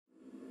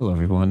Hello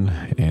everyone,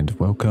 and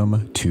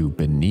welcome to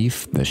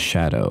Beneath the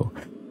Shadow.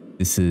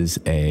 This is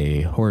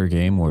a horror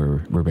game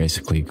where we're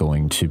basically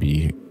going to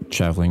be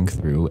traveling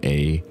through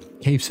a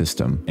cave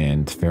system.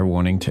 And fair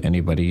warning to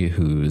anybody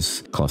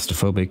who's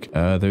claustrophobic,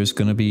 there's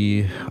going to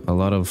be a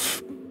lot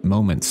of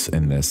moments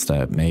in this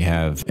that may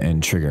have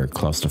and trigger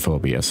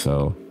claustrophobia.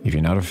 So if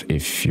you're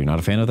not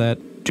a fan of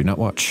that, do not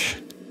watch.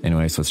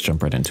 Anyways, let's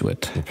jump right into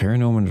it. The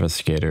paranormal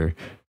investigator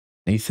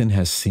Nathan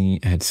had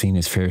seen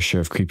his fair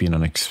share of creepy and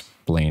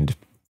unexplained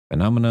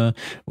phenomena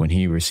when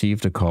he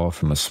received a call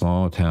from a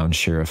small town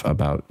sheriff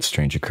about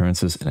strange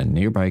occurrences in a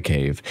nearby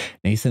cave.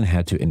 Nathan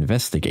had to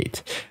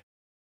investigate.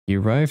 He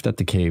arrived at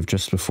the cave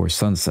just before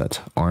sunset,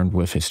 armed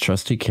with his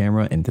trusty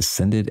camera, and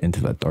descended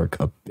into the dark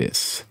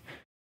abyss.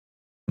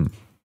 All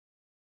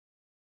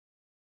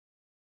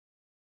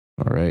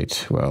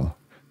right, well,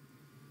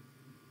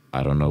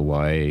 I don't know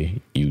why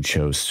you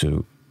chose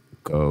to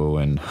go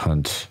and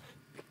hunt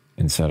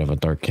inside of a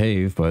dark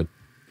cave, but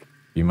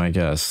be my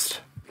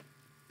guest.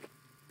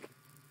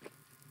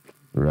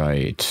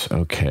 Right,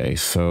 okay,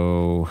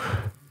 so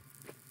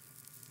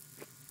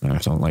I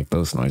don't like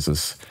those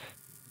noises.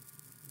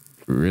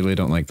 Really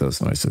don't like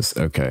those noises.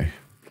 Okay.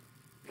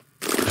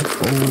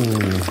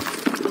 Oh.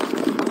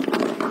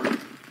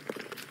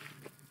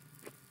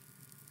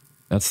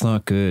 That's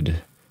not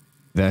good.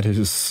 That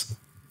is...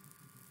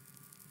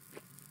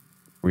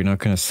 We're not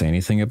going to say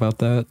anything about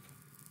that?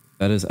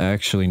 That is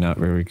actually not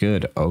very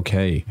good.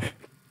 Okay.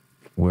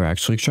 We're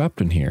actually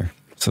trapped in here.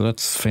 So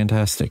that's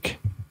fantastic.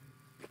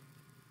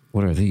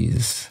 What are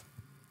these?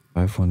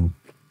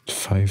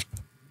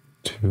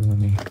 5152, let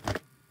me...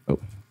 Oh.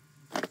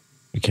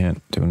 We can't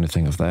do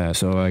anything of that.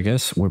 So I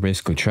guess we're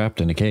basically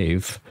trapped in a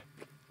cave.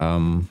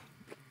 And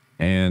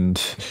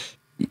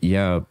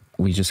yeah,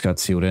 we just got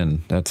sealed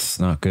in. That's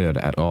not good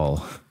at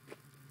all.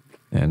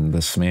 And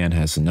this man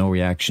has no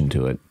reaction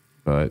to it.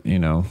 But, you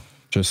know,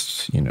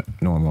 just, you know,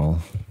 normal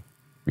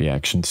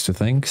reactions to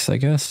things, I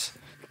guess.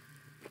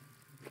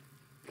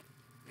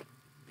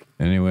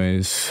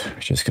 Anyways, we're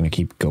just gonna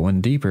keep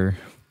going deeper.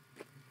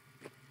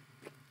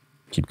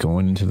 Keep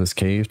going into this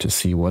cave to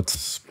see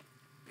what's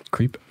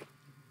creep.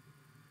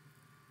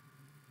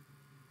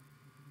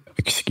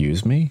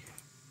 Excuse me?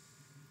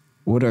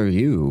 What are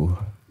you?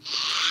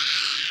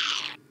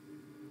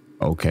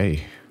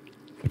 Okay.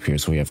 It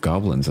appears we have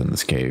goblins in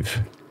this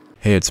cave.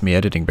 Hey, it's me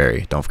editing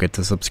Beri. Don't forget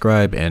to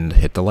subscribe and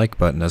hit the like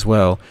button as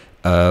well.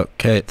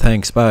 Okay,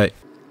 thanks, bye.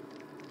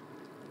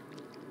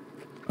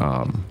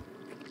 Oh.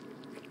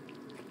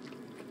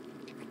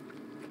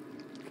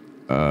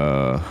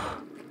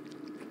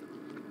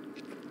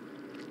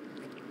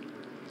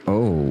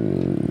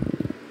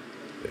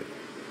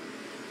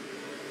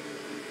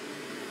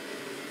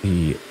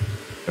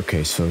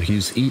 Okay, so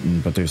he's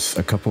eaten, but there's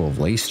a couple of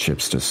lace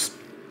chips just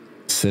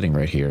sitting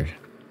right here.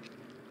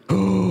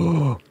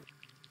 Oh.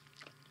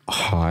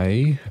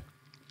 Hi.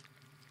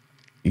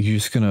 Are you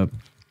just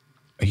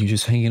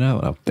hanging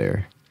out up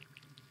there?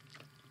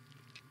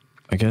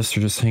 I guess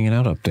they're just hanging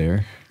out up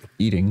there,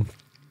 eating.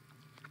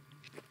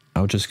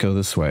 I'll just go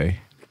this way.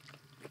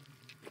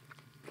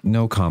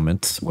 No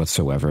comments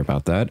whatsoever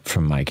about that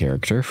from my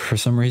character for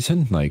some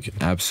reason. Like,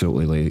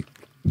 absolutely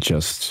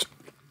just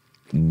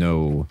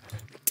no.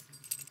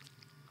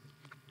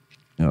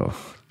 No,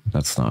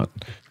 that's not.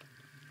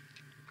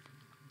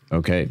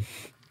 Okay.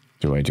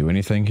 Do I do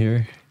anything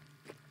here?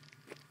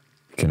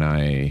 Can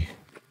I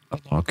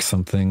unlock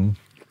something?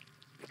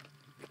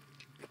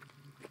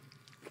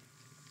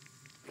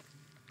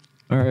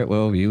 Alright,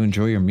 well, you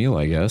enjoy your meal,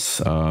 I guess.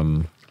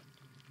 Do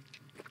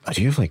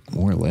you have, like,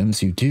 more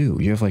limbs? You do.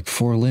 You have, like,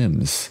 4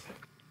 limbs.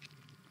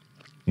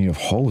 You have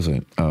holes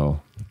in... Oh.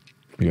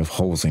 You have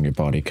holes in your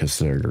body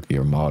because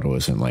your model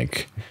isn't,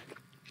 like,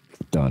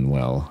 done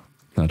well.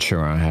 Not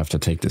sure I have to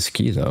take this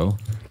key, though.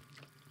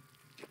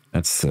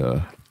 That's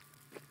the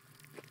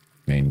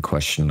main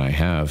question I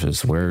have,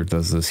 is where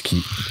does this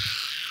key...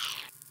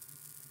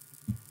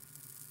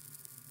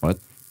 What?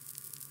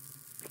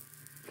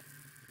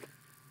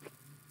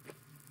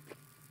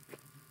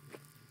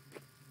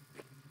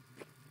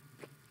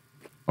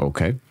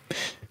 Okay.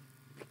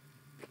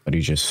 But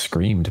he just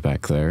screamed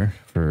back there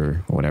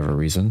for whatever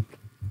reason.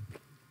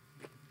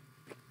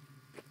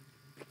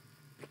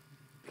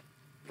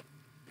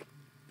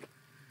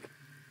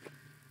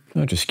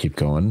 I'll just keep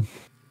going.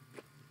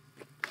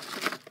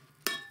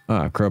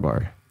 Ah,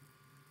 crowbar.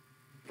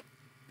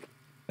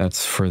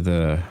 That's for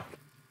the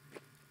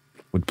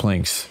wood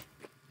planks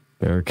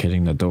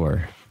barricading the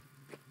door.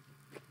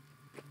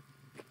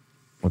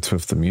 What's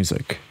with the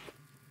music?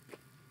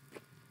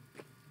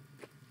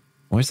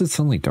 Why is it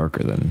suddenly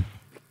darker than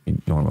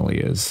it normally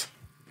is?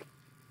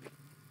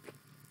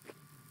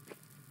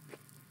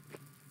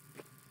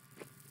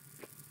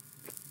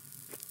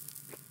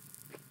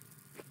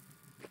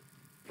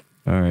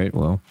 Alright,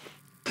 well.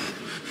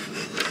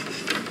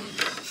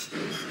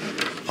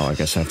 Oh, I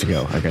guess I have to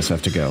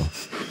go.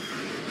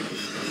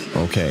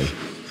 Okay.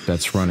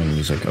 That's running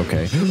music.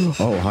 Okay.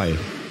 Oh, hi.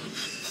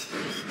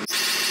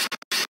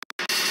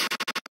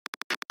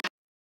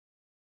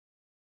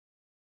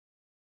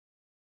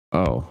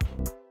 Oh.